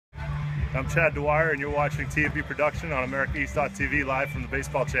I'm Chad Dwyer, and you're watching TFB Production on AmericaEast.tv live from the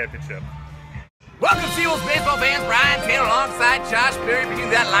Baseball Championship. Welcome, Seawolves baseball fans. Brian Taylor alongside Josh Perry bringing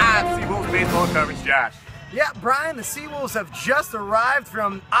that live Seawolves baseball coverage. Josh. Yeah, Brian, the Seawolves have just arrived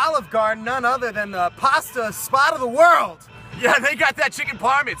from Olive Garden, none other than the pasta spot of the world. Yeah, they got that chicken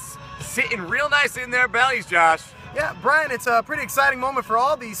parm. It's sitting real nice in their bellies, Josh. Yeah, Brian, it's a pretty exciting moment for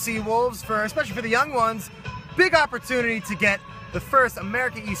all these Seawolves, especially for the young ones. Big opportunity to get the first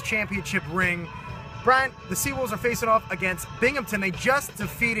America East Championship ring. Brian, the Seawolves are facing off against Binghamton. They just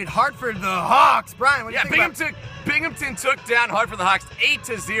defeated Hartford the Hawks. Brian, what do you think Binghamton took down Hartford the Hawks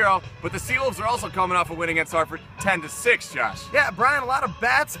 8-0, but the Seawolves are also coming off a win against Hartford 10-6, Josh. Yeah, Brian, a lot of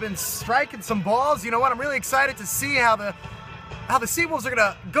bats been striking some balls. You know what? I'm really excited to see how the Seawolves are going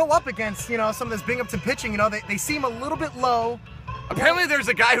to go up against, some of this Binghamton pitching. They seem a little bit low. Apparently there's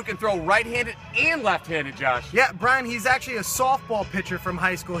a guy who can throw right-handed and left-handed, Josh. Yeah, Brian, he's actually a softball pitcher from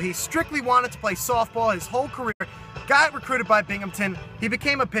high school. He strictly wanted to play softball his whole career. Got recruited by Binghamton. He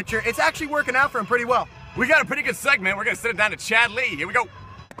became a pitcher. It's actually working out for him pretty well. We got a pretty good segment. We're going to send it down to Chad Lee. Here we go.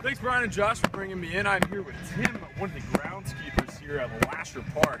 Thanks, Brian and Josh, for bringing me in. I'm here with Tim, one of the groundskeepers here at Lasher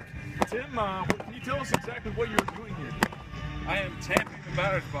Park. Tim, can you tell us exactly what you're doing here? I am tamping the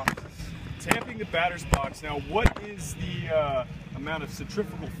batter's box. Tamping the batter's box. Now, what is the amount of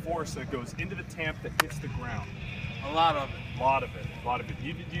centrifugal force that goes into the tamp that hits the ground? A lot of it. A lot of it.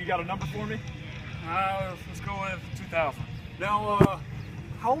 You got a number for me? Let's go with 2,000. Now,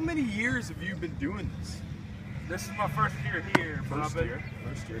 how many years have you been doing this? This is my first year here. First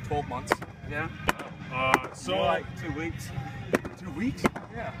year, 12 months. Yeah. So like 2 weeks. 2 weeks?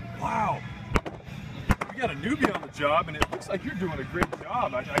 Yeah. Wow. We got a newbie on the job, and it looks like you're doing a great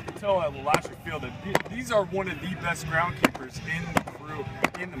job. I can tell at Lasher Field that these are one of the best groundkeepers in the crew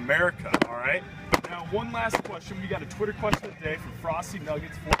in America, all right? Now, one last question. We got a Twitter question of the day from Frosty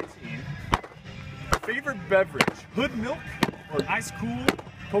Nuggets 14. Favorite beverage, Hood Milk or Ice Cool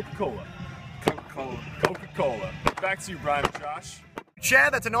Coca-Cola? Coca-Cola. Coca-Cola. Back to you, Brian and Josh.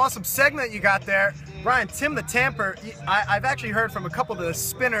 Chad, that's an awesome segment you got there. Brian, Tim the Tamper, I've actually heard from a couple of the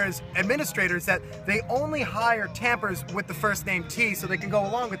Spinners administrators that they only hire tampers with the first name T so they can go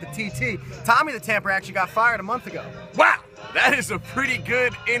along with the TT. Tommy the Tamper actually got fired a month ago. Wow, that is a pretty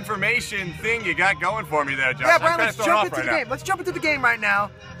good information thing you got going for me there, Josh. Yeah, Brian, let's jump into the game. Let's jump into the game right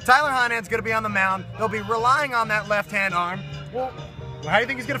now. Tyler Heinan's going to be on the mound. They'll be relying on that left-hand arm. Well, how do you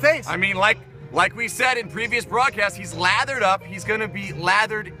think he's going to face? I mean, like we said in previous broadcasts, he's lathered up. He's going to be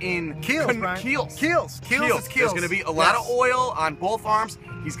lathered in keels, Brian. Keels. Keels. There's going to be a lot of oil on both arms.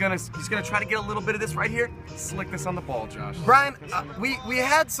 He's gonna try to get a little bit of this right here. Slick this on the ball, Josh. Brian, we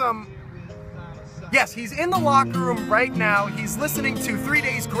had some. Yes, he's in the locker room right now. He's listening to 3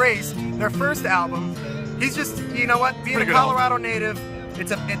 Days Grace, their first album. He's just, you know what, being a Colorado native.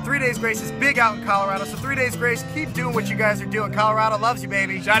 It's 3 Days Grace is big out in Colorado, so 3 Days Grace, keep doing what you guys are doing. Colorado loves you,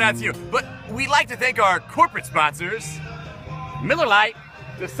 baby. Shout out to you. But we'd like to thank our corporate sponsors, Miller Lite,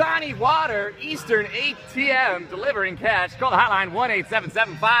 Dasani Water, Eastern ATM, delivering cash. Call the hotline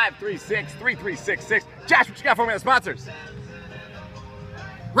 1-877-536-3366. Josh, what you got for me on the sponsors?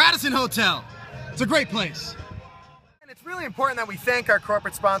 Radisson Hotel. It's a great place. It's really important that we thank our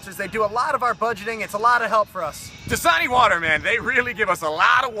corporate sponsors. They do a lot of our budgeting. It's a lot of help for us. Dasani Water, man, they really give us a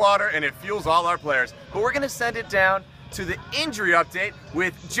lot of water and it fuels all our players. But we're going to send it down to the injury update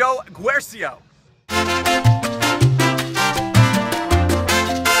with Joe Guercio.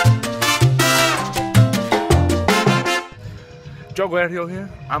 Joe Guercio here.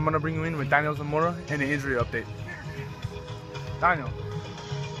 I'm going to bring you in with Daniel Zamora and the injury update. Daniel,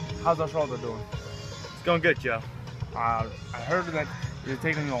 how's our shoulder doing? It's going good, Joe. I heard that it's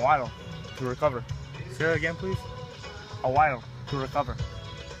taking you a while to recover. Say that again, please. A while to recover.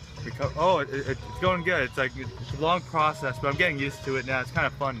 It's going good. It's a long process, but I'm getting used to it now. It's kind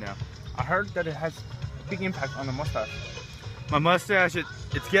of fun now. I heard that it has a big impact on the mustache. My mustache,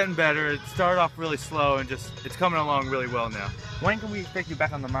 it's getting better. It started off really slow and it's coming along really well now. When can we expect you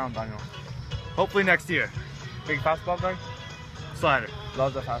back on the mound, Daniel? Hopefully next year. Big fastball guy? Slider.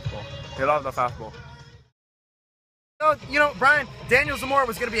 Love the fastball. He loves the fastball. You know, Brian, Daniel Zamora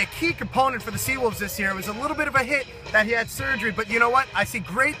was going to be a key component for the Seawolves this year. It was a little bit of a hit that he had surgery, but you know what? I see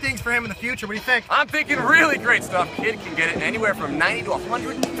great things for him in the future. What do you think? I'm thinking really great stuff. Kid can get it anywhere from 90 to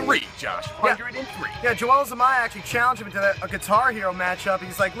 103, Josh. 103. Yeah, Joel Zamaya actually challenged him into a Guitar Hero matchup.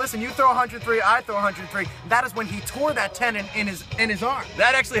 He's like, listen, you throw 103, I throw 103. That is when he tore that tendon in his arm.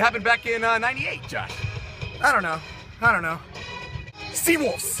 That actually happened back in 98, Josh. I don't know.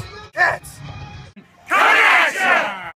 Seawolves. Yes.